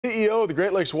CEO of the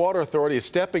Great Lakes Water Authority is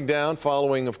stepping down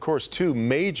following, of course, two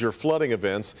major flooding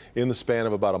events in the span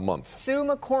of about a month. Sue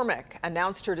McCormick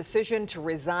announced her decision to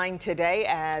resign today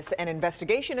as an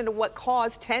investigation into what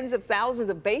caused tens of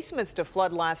thousands of basements to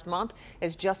flood last month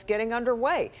is just getting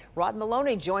underway. Rod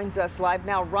Maloney joins us live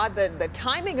now. Rod, the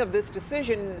timing of this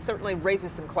decision certainly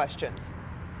raises some questions.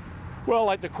 Well,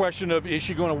 like the question of, is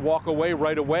she going to walk away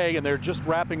right away? And they're just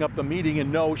wrapping up the meeting,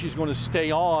 and no, she's going to stay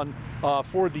on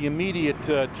for the immediate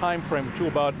time frame to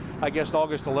about, I guess,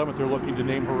 August 11th. They're looking to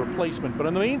name her replacement. But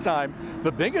in the meantime,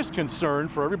 the biggest concern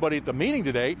for everybody at the meeting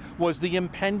today was the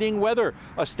impending weather.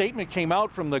 A statement came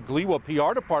out from the Gliwa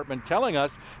PR department telling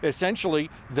us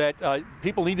essentially that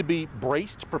people need to be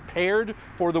braced, prepared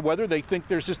for the weather. They think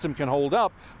their system can hold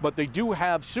up, but they do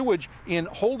have sewage in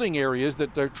holding areas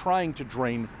that they're trying to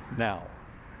drain now.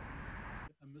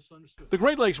 The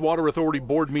Great Lakes Water Authority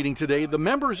board meeting today, the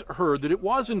members heard that it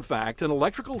was in fact an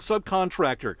electrical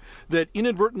subcontractor that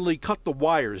inadvertently cut the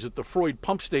wires at the Freud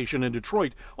pump station in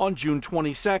Detroit on June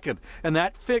 22nd, and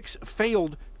that fix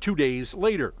failed 2 days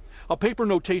later. A paper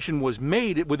notation was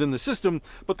made within the system,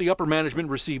 but the upper management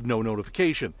received no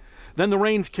notification. Then the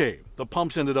rains came. The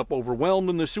pumps ended up overwhelmed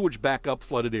and the sewage backed up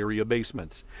flooded area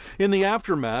basements. In the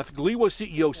aftermath, Gliwa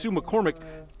CEO Sue McCormick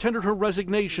tendered her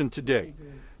resignation today.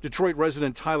 Detroit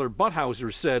resident Tyler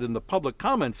Butthauser said in the public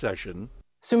comment session,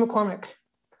 Sue McCormick,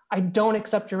 I don't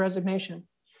accept your resignation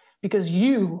because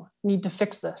you need to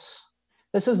fix this.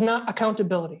 This is not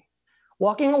accountability.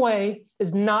 Walking away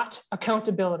is not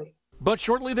accountability. But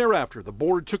shortly thereafter, the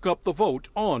board took up the vote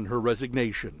on her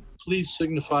resignation. Please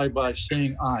signify by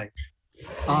saying aye.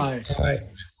 Aye. Aye.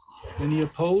 Any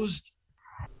opposed?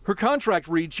 Her contract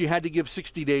reads she had to give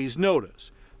 60 days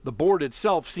notice. The board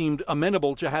itself seemed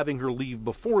amenable to having her leave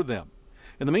before them.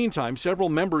 In the meantime, several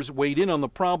members weighed in on the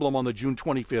problem on the June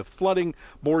 25th flooding.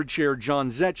 Board Chair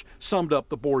John Zetch summed up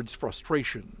the board's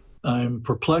frustration. I'm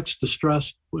perplexed,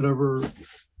 distressed, whatever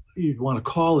you'd want to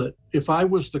call it. If I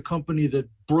was the company that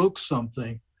broke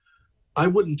something, I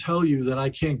wouldn't tell you that I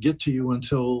can't get to you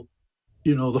until,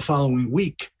 the following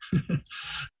week.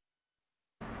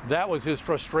 That was his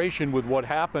frustration with what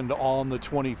happened on the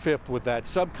 25th with that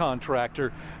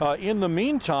subcontractor. In the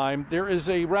meantime, there is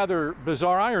a rather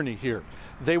bizarre irony here.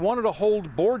 They wanted to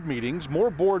hold board meetings,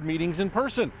 more board meetings in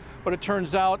person, but it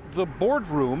turns out the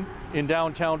boardroom in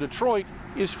downtown Detroit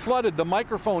is flooded. The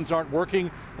microphones aren't working,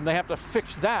 and they have to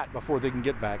fix that before they can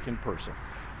get back in person.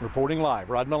 Reporting live,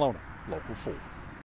 Rod Maloney, Local 4.